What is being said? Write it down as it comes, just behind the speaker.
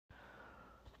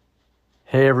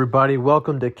Hey everybody,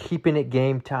 welcome to Keeping It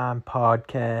Game Time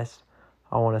podcast.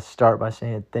 I want to start by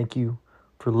saying thank you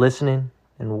for listening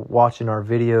and watching our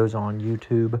videos on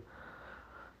YouTube.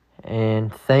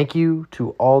 And thank you to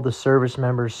all the service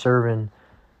members serving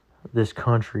this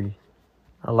country,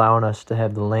 allowing us to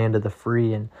have the land of the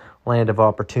free and land of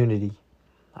opportunity.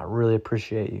 I really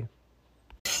appreciate you.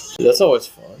 Dude, that's always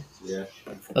fun. Yeah.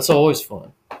 That's always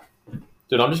fun.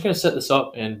 Dude, I'm just going to set this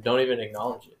up and don't even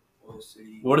acknowledge it.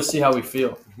 We'll just see how we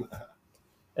feel.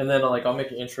 And then I'll make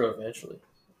an intro eventually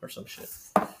or some shit.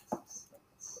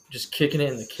 Just kicking it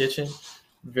in the kitchen.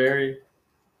 Very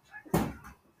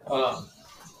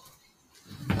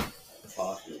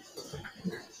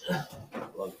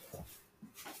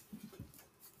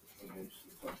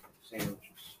Sandwiches.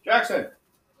 Jackson,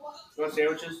 you want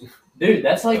sandwiches? dude,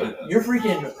 that's like you're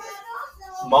freaking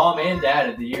mom and dad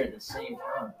of the year at the same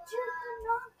time.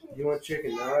 You want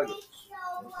chicken nuggets?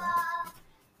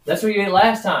 That's what you ate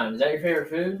last time. Is that your favorite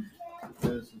food?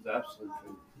 This is absolute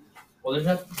food. Well, there's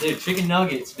nothing, dude. Chicken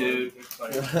nuggets, dude.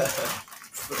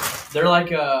 They're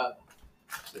like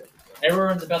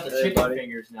everyone's about the chicken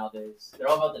fingers nowadays. They're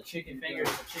all about the chicken fingers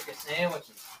and the chicken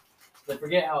sandwiches. They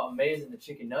forget how amazing the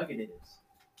chicken nugget is.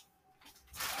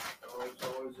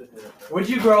 Always a hit. What'd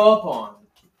you grow up on?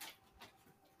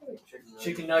 Chicken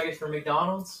Chicken nuggets from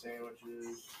McDonald's?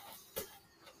 sandwiches.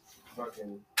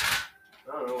 Fucking,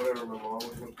 I don't know, whatever my mom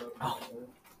was whipped up. Oh.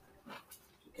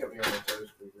 She kept me on my toes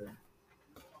pretty good.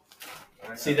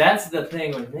 See, that's the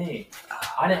thing with me.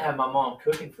 I didn't have my mom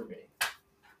cooking for me.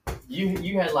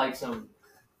 You had like some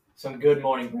good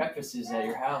morning breakfasts at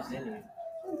your house, didn't you?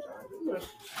 Sometimes.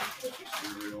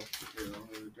 Cereal,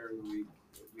 during the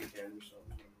weekend or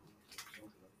something.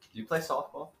 Do you play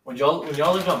softball? When y'all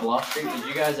lived on Bluff Street, did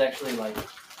you guys actually have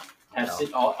No. y'all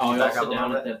sit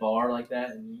down at that bar like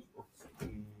that and eat?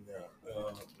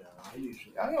 No.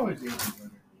 I always eat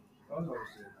dinner. I was always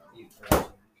eat fries.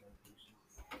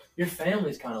 Your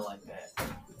family's kind of like that.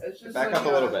 It's just Back like, up a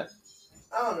little bit.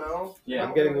 I don't know. Yeah.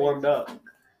 I'm getting warmed up.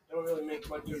 Don't really make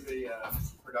much of a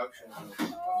production on the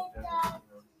dinner.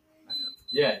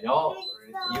 Yeah, y'all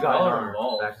You got y'all an are arm.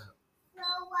 involved. Back up.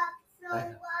 Back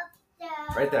up.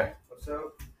 Right there. What's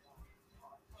up?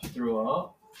 She threw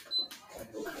up. I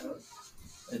hope so.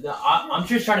 I'm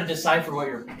just trying to decipher what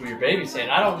your baby's saying.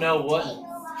 I don't know what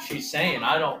she's saying.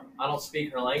 I don't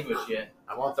speak her language yet.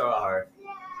 I won't throw it hard. You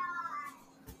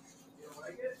don't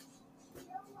like it?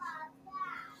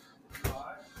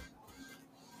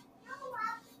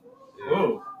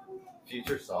 Whoa!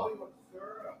 Future soft.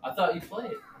 I thought you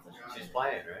played. She's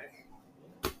playing,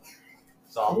 right?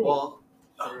 Softball.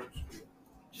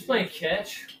 She's playing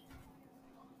catch.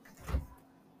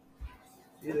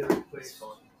 Either place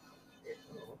fun.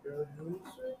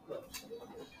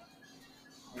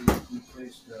 We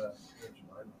placed Jemima.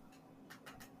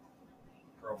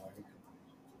 Pearl Mining.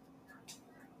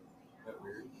 That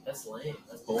weird? That's lame.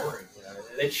 That's boring.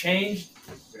 They changed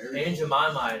Very Aunt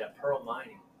Jemima to Pearl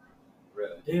Mining.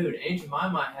 Really? Dude, Aunt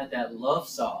Jemima had that love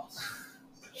sauce.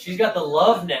 She's got the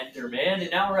love nectar, man, and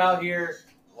now we're out here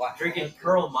drinking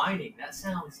Pearl Mining. That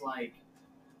sounds like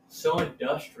so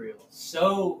industrial,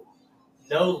 so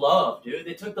no love, dude.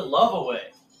 They took the love away.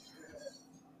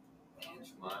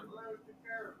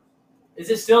 Is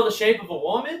it still the shape of a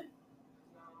woman?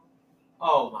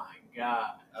 Oh my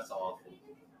god. That's awful.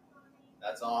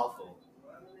 That's awful.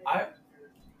 I-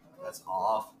 That's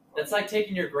awful. That's like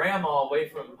taking your grandma away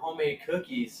from homemade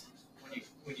cookies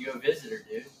when you go visit her,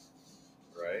 dude.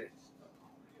 Right?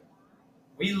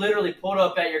 We literally pulled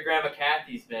up at your grandma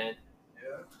Kathy's, man.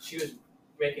 Yeah. She was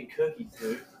making cookies,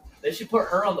 dude. They should put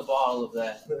her on the bottle of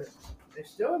that. They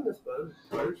still in this boat.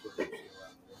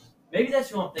 Maybe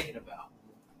that's what I'm thinking about.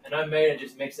 And I may have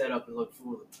just mixed that up and look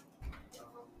foolish.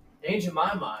 Aunt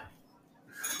Jemima.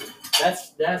 That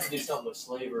has to do something with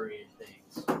slavery and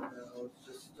things. No, it's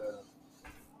just, I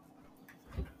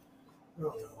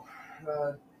don't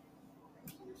know.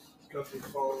 Companies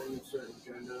following a certain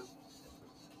agenda.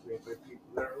 Made by people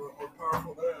that are a lot more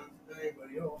powerful than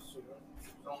anybody else. So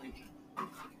there's only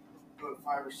about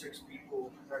 5 or 6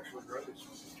 people actually run this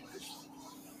place.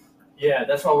 Yeah,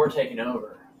 that's why we're taking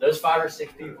over. Those 5 or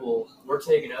 6 people, we're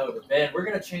taking over. Ben, we're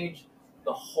going to change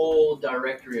the whole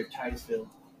directory of Titusville.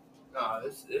 No,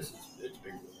 it's bigger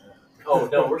than that. Oh,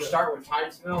 no, we're starting with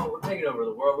Titusville. We're taking over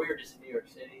the world. We were just in New York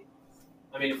City.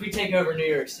 I mean, if we take over New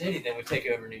York City, then we take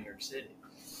over New York City.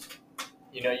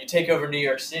 You know, you take over New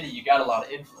York City, you got a lot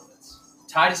of influence.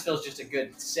 Titusville's just a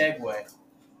good segue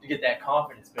to get that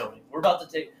confidence building. We're about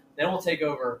to then we'll take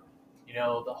over,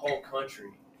 the whole country.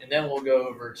 And then we'll go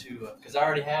over to, because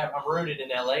I'm rooted in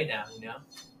LA now,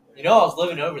 You know, I was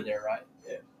living over there, right?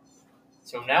 Yeah.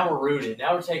 So now we're rooted.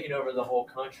 Now we're taking over the whole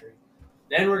country.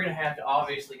 Then we're going to have to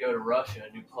obviously go to Russia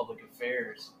and do public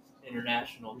affairs,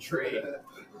 international trade.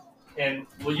 And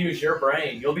we'll use your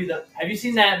brain. You'll be the. Have you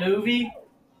seen that movie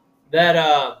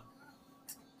that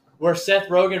where Seth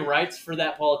Rogen writes for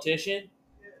that politician?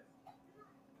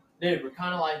 Dude, we're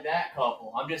kind of like that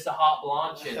couple. I'm just a hot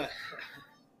blonde chick.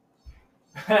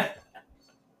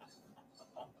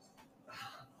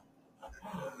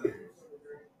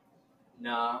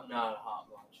 No, I'm not a hot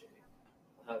blonde chick.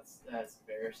 That's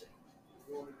embarrassing.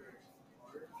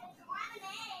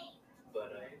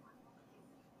 But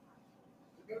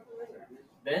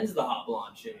Ben's the hot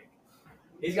blonde chick.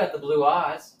 He's got the blue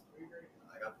eyes.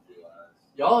 I got the blue eyes.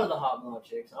 Y'all are the hot blonde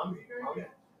chicks.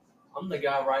 I'm the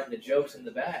guy writing the jokes in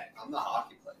the back. I'm the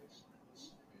hockey player.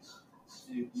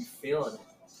 Dude, you feeling it?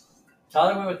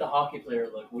 Tyler went with the hockey player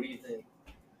look. What do you think?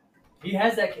 He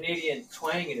has that Canadian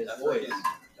twang in his voice.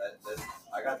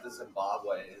 I got the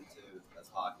Zimbabwe in too. That's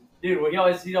hockey. Dude, well,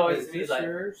 he's always he's like,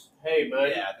 yours? hey,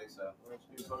 buddy. Yeah, I think so.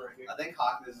 This one right here. I think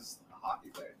hockey is a hockey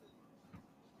player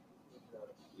thing.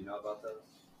 You know about those?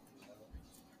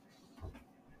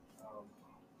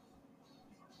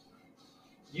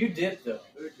 You dip though.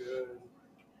 They're good,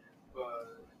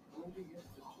 but what do you get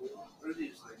for two? What are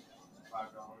these, like $5?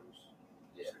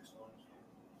 Yeah. $6?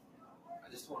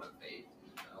 I just want to vape,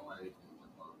 dude. I don't want anything in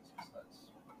my lungs besides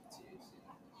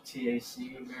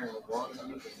THC. TAC,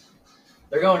 marijuana.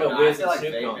 They're going to No, I Wiz feel and like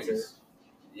Snoop vaping's- concert.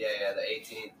 Yeah, the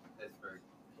 18th, Pittsburgh.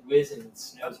 Wiz and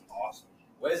Snoop. That's awesome.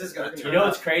 Wiz is gonna turn You know up.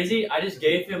 what's crazy? I just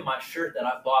gave him my shirt that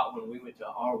I bought when we went to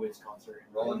our Wiz concert.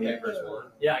 Rolling papers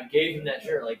one. Yeah, I gave him that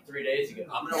shirt like 3 days ago.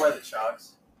 I'm gonna wear the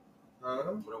chucks. Huh?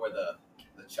 I'm gonna wear the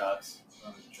chucks.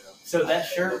 So that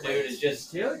shirt, dude, is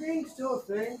just Tailgating's still a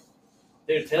thing?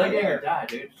 dude. Tailgate or die,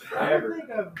 dude. I Forever. don't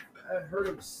think I've heard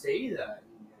him say that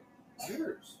in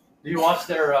years. Do you watch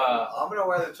their? I'm gonna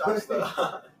wear the chucks though.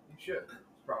 You should. It's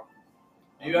probably.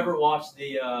 Do you ever watch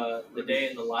the day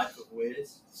in the life of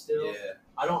Wiz? Still, Yeah.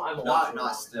 I don't. I'm watching.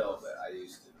 Not still, but I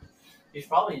used to. He's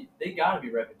probably. They gotta be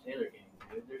repping Taylor Gang,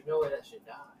 dude. There's no way that shit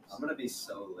dies. I'm gonna be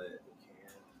so lit.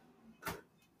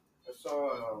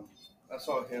 I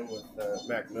saw him with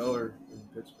Mac Miller in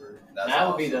Pittsburgh. That's That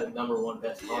would be awesome. the #1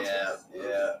 best concert.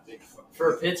 Yeah. Big fucking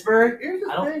For Pittsburgh, Here's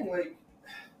the I don't- thing, like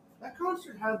that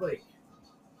concert had like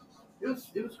it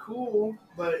was cool,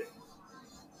 but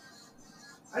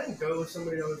I didn't go with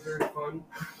somebody that was very fun.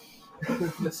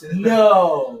 Listen,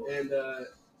 no. and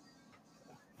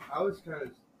I was kind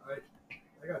of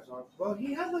I got talked. Well,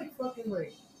 he had like fucking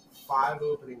like 5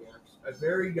 opening acts. A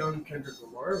very young Kendrick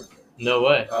Lamar was there. No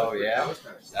way. Oh yeah, That was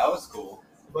kind of that was cool.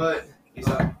 But He's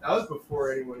up. that was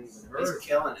before anyone even heard. He's of him.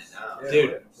 killing it now. Yeah,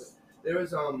 Dude. but there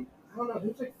was I don't know. There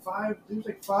was like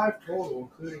 5 total,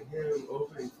 including him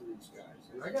opening for these guys.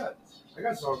 And I got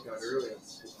zonked out early. I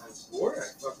was bored. I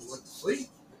fucking went to sleep.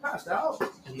 I passed out.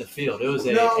 In the field, it was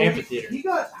a No, amphitheater. He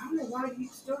got. I don't know why he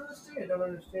still doesn't understand. I don't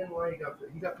understand why he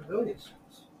got pavilion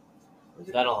seats.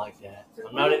 I don't like that.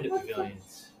 I'm not into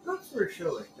pavilions. Not for a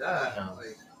show like that. No.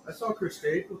 Like I saw Chris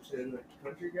Stapleton, like the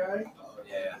country guy. Oh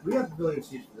yeah. We had pavilion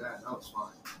seats for that, and that was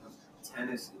fine.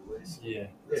 Tennessee Wiz. Yeah.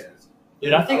 Yeah.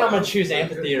 Dude, I think I'm gonna choose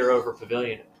amphitheater over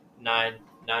pavilion 9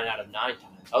 out of 9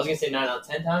 times. I was gonna say 9 out of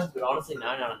 10 times, but honestly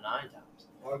 9 out of 9 times.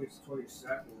 August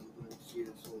 22nd, we're going to see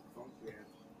this old funk band,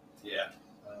 Yeah.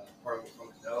 Parliament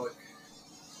Funkadelic.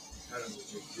 Kind of a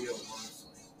big deal,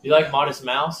 honestly. You like Modest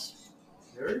Mouse?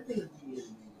 They're going to be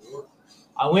in New York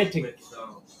I went to with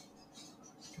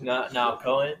now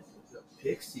Cohen. the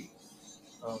Pixies.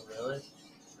 Oh really?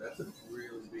 That's a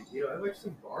really big deal. I like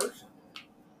some bars.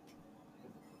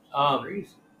 Crazy.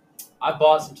 I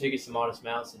bought some tickets to Modest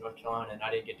Mouse in North Carolina and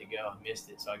I didn't get to go. I missed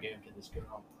it, so I gave them to this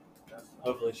girl.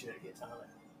 Hopefully she didn't get time.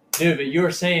 Dude, but you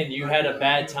were saying you had a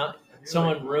bad time.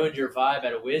 Someone ruined your vibe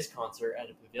at a Wiz concert at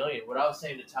a pavilion. What I was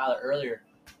saying to Tyler earlier,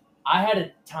 I had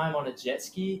a time on a jet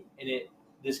ski and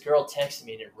this girl texted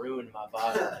me and it ruined my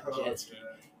vibe on a jet ski.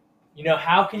 You know,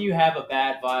 how can you have a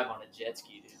bad vibe on a jet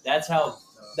ski, dude? That's how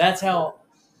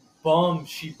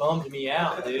she bummed me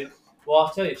out, dude. Well, I'll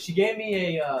tell you, she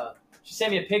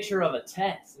sent me a picture of a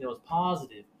test and it was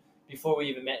positive before we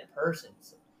even met in person.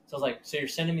 So I was like, so you're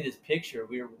sending me this picture,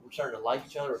 we're starting to like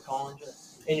each other, we're calling each other,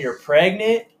 and you're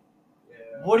pregnant? Yeah.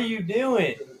 What are you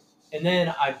doing? And then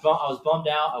I was bummed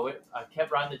out. I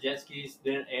kept riding the jet skis,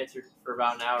 didn't answer for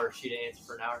about an hour. She didn't answer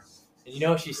for an hour. And you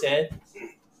know what she said?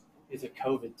 It's a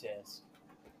COVID test.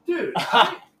 Dude,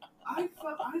 I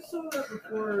saw that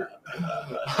before.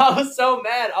 I was so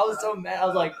mad. I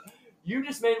was like, you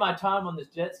just made my time on this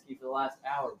jet ski for the last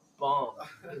hour bum.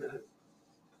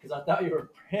 Because I thought you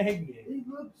were pregnant. They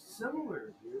look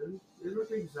similar, dude. They look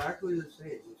exactly the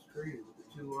same. It's crazy.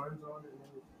 2 lines on it and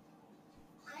everything.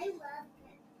 I love it.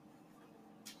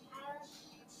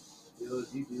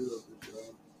 You do love the draw.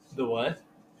 The what?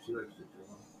 She likes to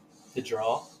draw. The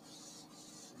draw.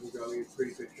 You draw me a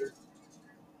pretty picture.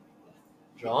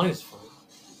 Drawing is fun.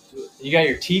 Do it. You got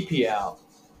your TP out.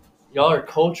 Y'all are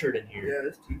cultured in here. Yeah,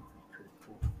 this teeth is pretty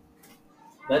cool.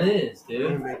 That is, I'm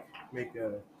dude. gonna make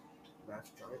a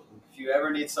nice giant one. If you ever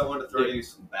need someone to throw you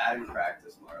some batting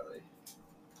practice, Marley,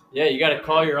 Yeah, you got to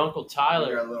call your Uncle you're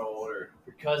Tyler, a little older.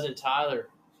 your cousin Tyler.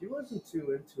 She wasn't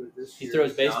too into it this He year.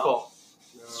 throws baseball.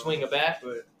 No, Swing a bat.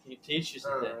 But He teaches you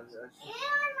I don't that. know. And my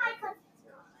cousin.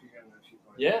 She got enough. She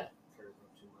probably Yeah. cares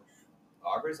about too much.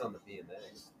 Aubrey's on the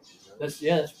BMX. That's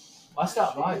I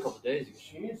stopped by a couple days ago.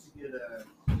 She needs to get a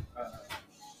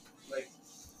like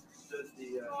the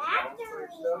balance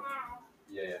bike stuff,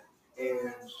 Yeah, yeah.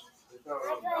 and there's not a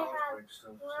lot of balance bike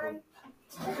stuff,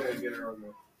 so I'm gonna get her on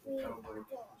the pedal bike. or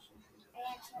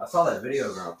something. I saw that video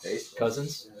of her on Facebook.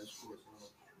 Cousins, Yeah, that's cool as well.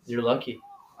 you're lucky.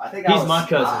 I think He's I was, my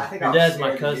cousin. I think Your I was dad's my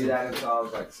scared to cousin. do that until I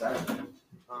was like 7.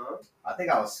 Huh? I think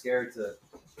I was scared to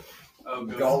Oh,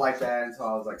 go like that until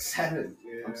I was like 7.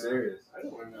 Yeah. I'm serious. I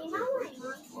didn't want to You know. know what?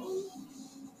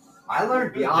 I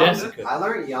learned young. Jessica. I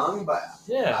learned young, but I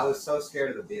Yeah, was so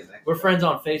scared of the BMX. we're friends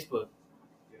on Facebook.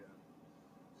 Yeah.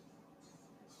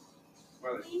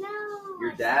 Well, You know.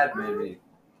 Your dad made me.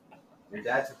 Your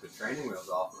dad took the training wheels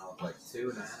off when I was like 2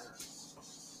 and a half.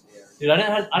 yeah. Dude,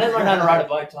 I didn't learn how to ride a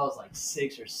bike till I was like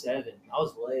 6 or 7. I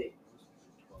was late.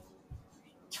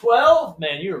 12?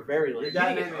 Man, you were very late. Your dad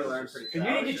You made didn't me learn pretty get- you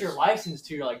fast. didn't get your license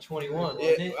till you're like 21,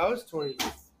 wasn't Yeah, it? I was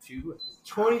 22.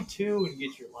 22 and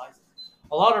get your license.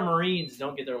 A lot of Marines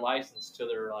don't get their license till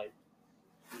they're like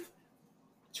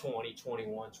 20,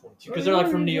 21, 22. Because they're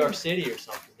like from New York City or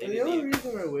something. They The didn't only need-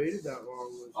 reason I waited that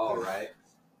long was All 'cause, right.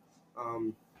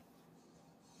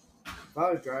 if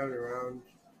I was driving around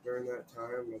during that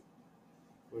time, it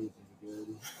wouldn't be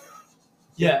good.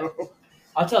 Yeah,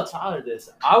 I'll tell Tyler this.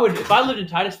 I would, if I lived in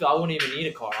Titusville, I wouldn't even need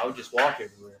a car. I would just walk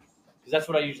everywhere. Because that's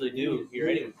what I usually do here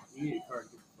anyway. You need a car to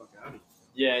get the fuck out of here.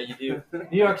 Yeah, you do.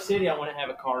 New York City, I wouldn't have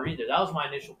a car either. That was my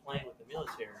initial plan with the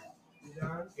military. You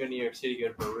done? Go to New York City, go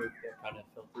to Baruch. That kind of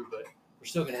fell through, but we're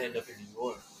still going to end up in New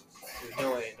York. There's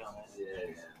no way in hell.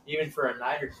 Yeah. Even for a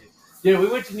night or two. Dude, we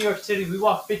went to New York City. We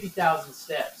walked 50,000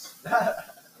 steps.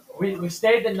 We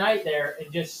stayed the night there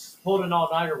and just pulled an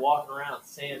all-nighter walking around.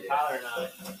 Sam, Tyler, and I.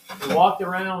 We walked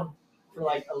around for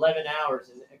like 11 hours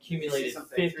and accumulated some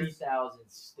pictures? 50,000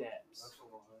 steps. That's a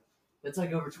lot. That's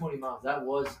like over 20 miles. That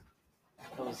was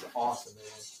awesome,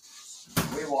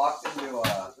 man. We walked into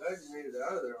I made it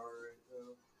out of there already,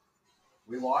 though.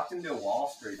 we walked into Wall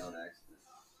Street on accident.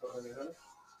 Oh, yeah?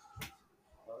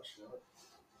 Oh, shit.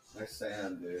 Next to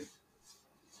him, dude.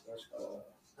 That's cool.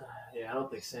 Yeah, I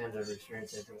don't think Sam's ever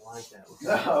experienced anything like that.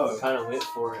 No. Kind of went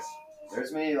for it.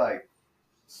 There's me like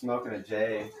smoking a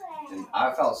J, and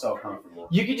I felt so comfortable.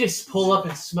 You could just pull up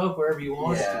and smoke wherever you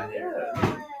wanted Yeah. to there.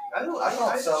 Yeah. I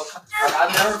felt so.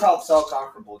 I've never felt so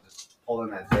comfortable just pulling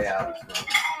that J out of smoke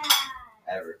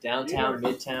ever. Downtown,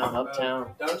 midtown,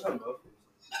 uptown. Downtown both.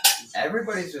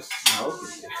 Everybody's just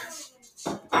smoking.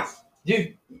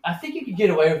 Dude, I think you could get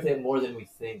away with it more than we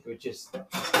think. Which just,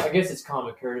 I guess it's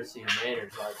common courtesy and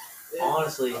manners. Like,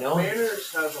 honestly, no one,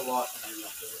 Manners has a lot to do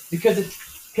with because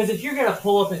if you're gonna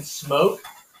pull up and smoke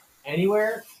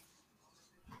anywhere,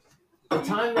 the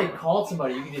time they called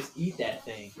somebody, you can just eat that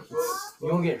thing. You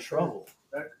won't get in trouble. it.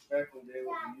 Back in the day,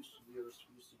 what we used to do is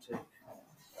we used to take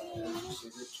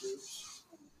cigarette tubes,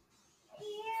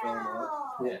 fill them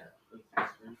up, Yeah, with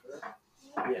reefer,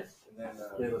 yeah. and then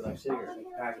They look like cigarettes.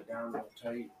 pack it down real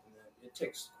tight, and then it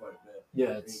takes quite a bit.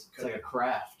 Yeah, it's like a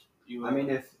craft. You, I mean,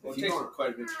 if well, it you takes go,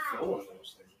 quite a bit to fill one of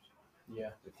those things.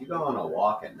 Yeah, if you go on a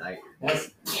walk at night,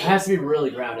 it has to be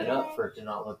really grounded up for it to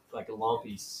not look like a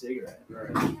lumpy cigarette.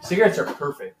 Right. Cigarettes are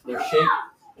perfect. They're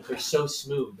shaped. They're so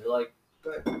smooth. They're like,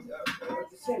 But at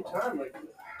the same time, like,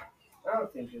 I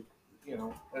don't think it,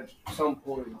 at some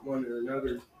point, one or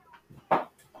another.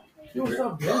 yo, what's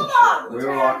up, dude? we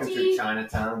were walking through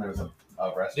Chinatown. There was a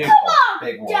restaurant Dude. called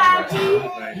Big One Daddy.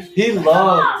 Restaurant. He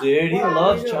loved, dude. He Wow,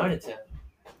 loves yeah. Chinatown.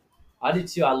 I did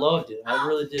too. I loved it. I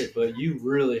really did. But you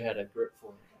really had a grip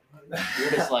for it.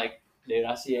 You're just like, dude,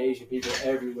 I see Asian people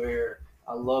everywhere.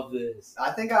 I love this.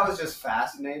 I think I was just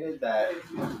fascinated that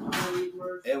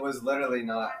it was literally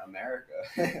not America.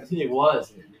 It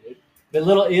was, dude. But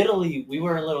Little Italy, we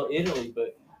were in Little Italy,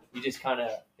 but you just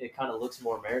it kind of looks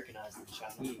more Americanized than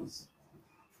Chinese.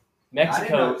 I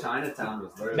didn't know Mexico, Chinatown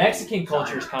was literally Mexican culture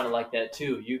China. is kind of like that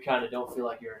too. You kind of don't feel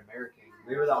like you're an American.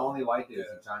 We were the only white dudes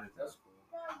in Chinatown. That's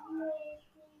cool.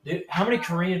 Dude, how many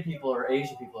Korean people or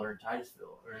Asian people are in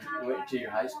Titusville or went to your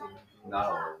high school?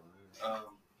 Not all.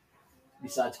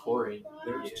 Besides Corey.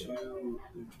 There's two in my grade.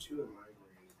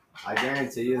 I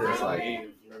guarantee you, there's like Dave,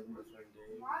 you remember my friend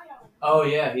Dave? Oh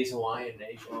yeah, he's Hawaiian and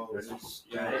Asian. Oh, There's- his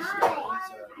grandmother's football.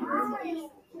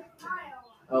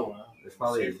 Oh wow. there's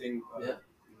probably Same thing. Yeah.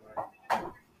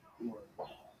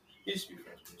 He used to be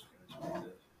friends with those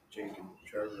guys. Jake and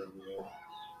Trevor over there.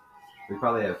 we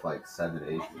probably have like 7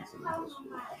 Asians in the whole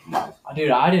school.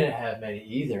 Dude, I didn't have many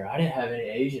either. I didn't have any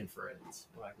Asian friends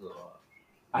when I grew up.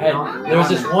 We don't- There was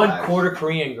this we one don't- quarter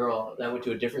Korean girl that went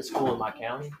to a different school in my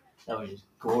county that was just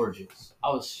gorgeous.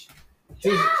 She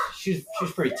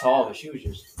was pretty tall, but she was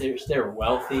just they were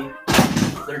wealthy.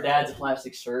 Their dad's a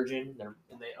plastic surgeon,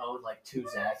 and they own like 2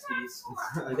 Zaxby's.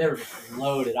 Like, they were just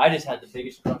loaded. I just had the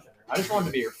biggest crush on her. I just wanted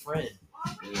to be her friend,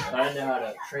 but I didn't know how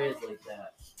to translate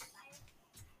that.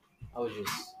 I was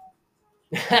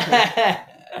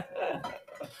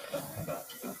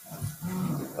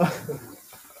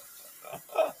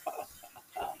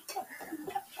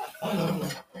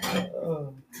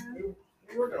You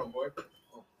working on, boy?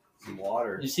 Some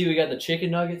water. You see, we got the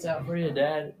chicken nuggets out for you,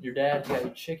 Dad. Your dad got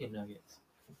your chicken nuggets.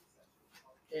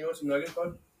 Hey, you want some nuggets,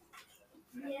 bud?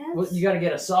 Well, you got to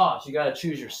get a sauce. You got to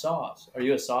choose your sauce. Are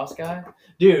you a sauce guy,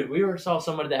 dude? We saw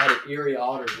somebody that had an Erie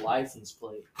Otters license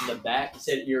plate in the back. It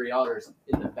said Erie Otters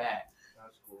in the back,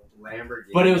 That's cool.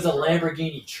 Lamborghini. but it was a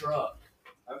Lamborghini truck.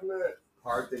 I've met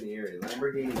Parked in Erie.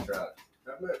 Lamborghini truck.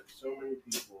 so many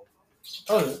people.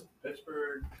 Oh,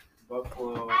 Pittsburgh,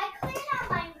 Buffalo. I cleaned up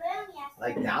my room yesterday.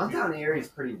 Like downtown Erie is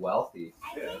pretty wealthy.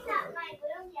 I cleaned up my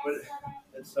room But- yesterday.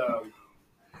 It's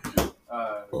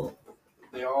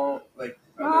they all like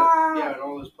in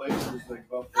all those places like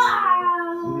Buffalo.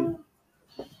 I'm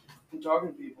talking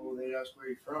to people, they ask where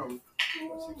you're from. I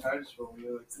say Titusville, and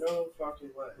they're like, no fucking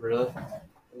way. really? I'm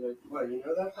like, what? You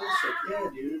know that place? Like, yeah,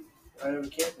 dude. I have a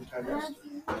camp in Tionesta.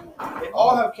 They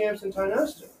all have camps in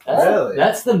Tionesta. Really?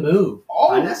 That's the move.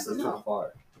 All of Nesta's them. not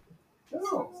far.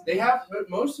 No, they have, but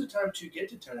most of the time to get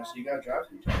to Tionesta, you gotta drive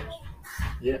through Tionesta.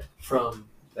 Yeah, from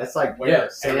That's like Yeah,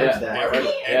 Sam's yeah. dad.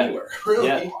 Anywhere, really.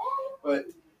 Yeah. But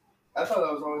I thought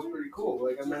that was always pretty cool.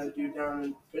 Like I met a dude down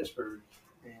in Pittsburgh,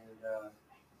 and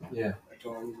Yeah. I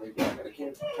told him like, yeah, I got a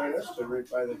camp in Tionesta right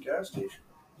by the gas station. I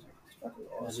was like, it's fucking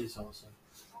that awesome. is awesome.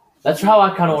 That's how I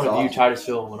kind of That's want to view awesome.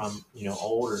 Titusville when I'm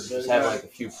older. Just have like a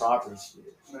few properties.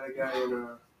 Met a guy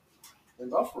in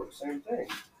Buffalo, same thing.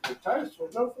 Like Titusville,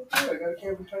 no, fuck yeah, I got a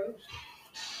camp in Tionesta.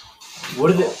 What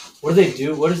do they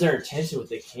do? What is their intention with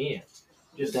the camp?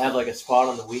 Just to have like a spot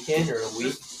on the weekend or a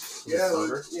week? in the Yeah,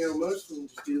 summer? like, most of them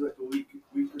just do like a week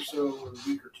or so, or a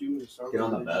week or two in the summer. Get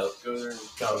on the and boat. just Go there and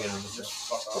Go get on the just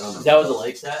fuck Get on off. the Is that what the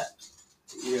lake's at?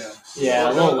 Yeah. Yeah, a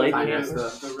Well, little no, lake the- camper.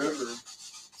 The river.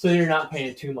 So you're not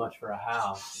paying too much for a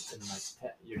house, and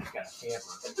like you just got a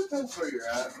camper. It depends where you're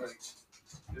at. Like,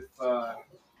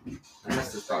 if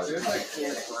Nesta's like, probably there's like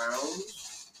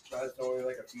campgrounds, but it's only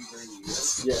like a few grand a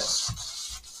year. Yeah.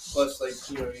 Plus, like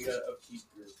you gotta upkeep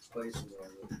your place and all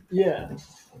that. Yeah.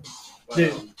 But,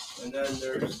 Dude. And then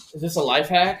there's Is this a life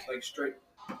hack? like straight.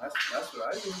 That's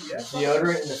what I do. Yeah.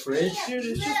 Deodorant in the fridge? Dude,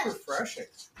 it's just refreshing.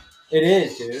 It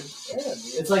is, dude. Yeah,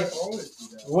 dude. It's like- I always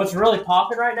do that. What's really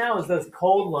popping right now is those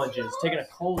cold lunges. Taking a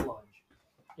cold lunge.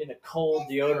 Getting a cold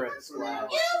deodorant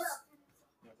splash.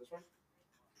 Yeah, this one?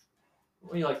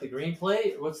 What do you like, the green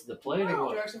plate? What's the plate or No,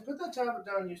 what? Jackson, put that tablet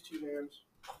down. Use 2 hands.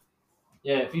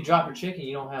 Yeah, if you drop your chicken,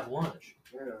 you don't have lunch.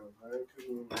 Yeah, I ain't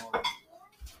cooking them all.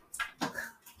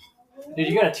 Dude,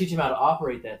 you gotta teach him how to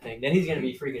operate that thing. Then he's gonna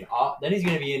be freaking then he's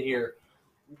gonna be in here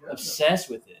He does obsessed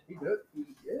with it. He does.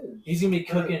 He is. He's gonna be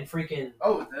cooking freaking.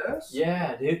 Oh, this?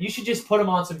 Yeah, dude. You should just put him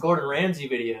on some Gordon Ramsay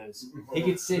videos. He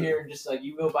could sit here and just like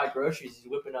you go buy groceries, he's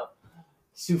whipping up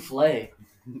souffle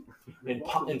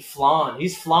and flan.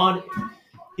 He's flan.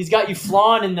 He's got you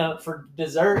flan for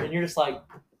dessert, and you're just like,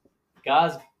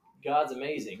 God's It'd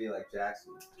amazing. be like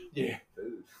Jackson. Yeah.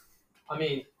 Food. I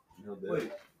mean, No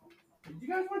Wait. Did you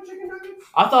guys want chicken nuggets?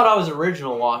 I thought I was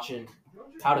original watching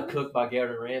How to Cook by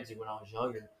Gordon Ramsay when I was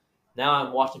younger. Now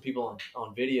I'm watching people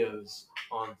on videos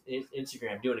on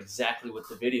Instagram doing exactly what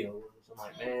the video was. I'm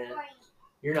like, man,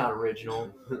 you're not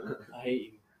original. I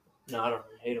hate you. No, I don't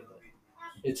really hate them, but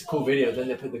it's a cool video. Then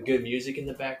they put the good music in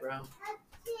the background.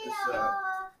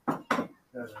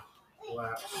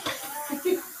 Wow.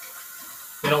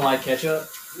 They don't like ketchup?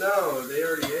 No, they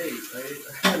already ate.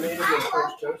 I made them with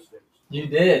French toast sticks. You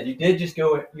did. You did just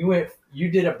go. You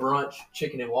did a brunch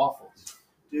chicken and waffles.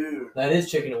 Dude, That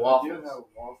is chicken and I do waffles. have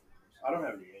waffles. I don't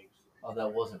have any eggs. Oh,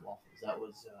 that wasn't waffles. That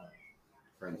was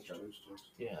French French toast. toast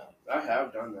sticks. yeah. I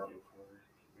have done that before.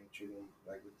 Made chicken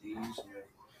like with these.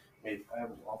 Yeah. I have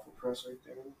a waffle press right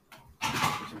there.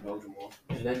 It's a Belgian waffle.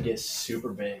 And then get super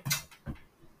big.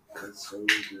 It's so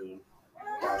good.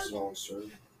 Pass it on, sir.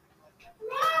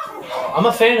 I'm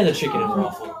a fan of the chicken and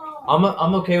waffle.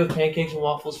 I'm okay with pancakes and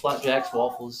waffles, flapjacks,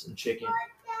 waffles, and chicken.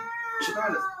 It's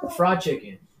not. Fried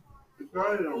chicken. It's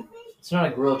not. It's not a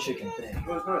grilled chicken thing.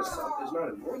 Well, it's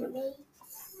not a northern.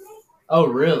 Oh,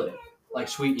 really? Like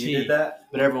sweet You tea. did that?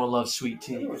 But everyone loves sweet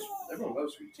tea. Everyone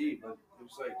loves sweet tea, but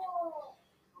it's like,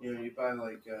 you know, you buy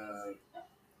like a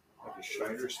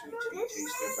Schneider sweet tea. It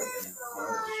tastes different than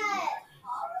Milo's.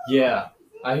 Yeah.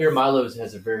 I hear Milo's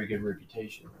has a very good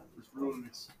reputation. It's really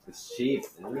It's cheap,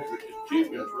 isn't it? cheap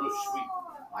and it's really sweet.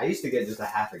 I used to get just a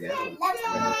half a gallon and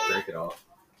then just drink it all.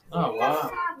 Oh,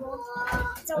 wow.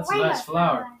 That's a nice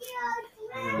flower.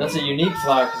 That's a unique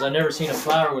flower because I've never seen a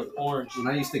flower with orange. When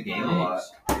I used to game a lot,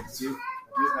 I do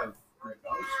have great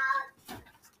colors.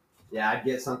 yeah, I'd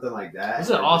get something like that. This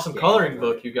is an awesome coloring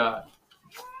book you got.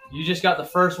 You just got the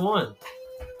first one.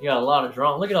 You got a lot of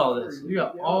drawing. Look at all this. You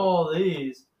got all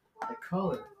these. The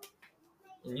color.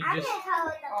 And you just...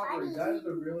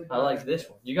 I like this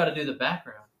one. You got to do the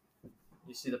background.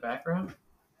 You see the background?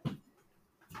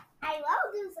 I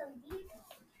will do some details.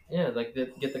 Yeah, like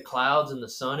get the clouds and the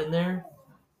sun in there.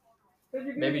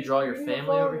 Maybe draw your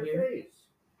family over here.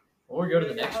 Or go to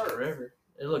the next one, wherever.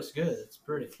 It looks good. It's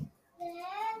pretty.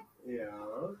 Yeah.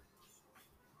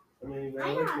 I mean,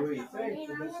 I like the way you think,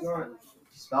 but it's not.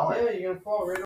 Spell it. Yeah, you're gonna fall right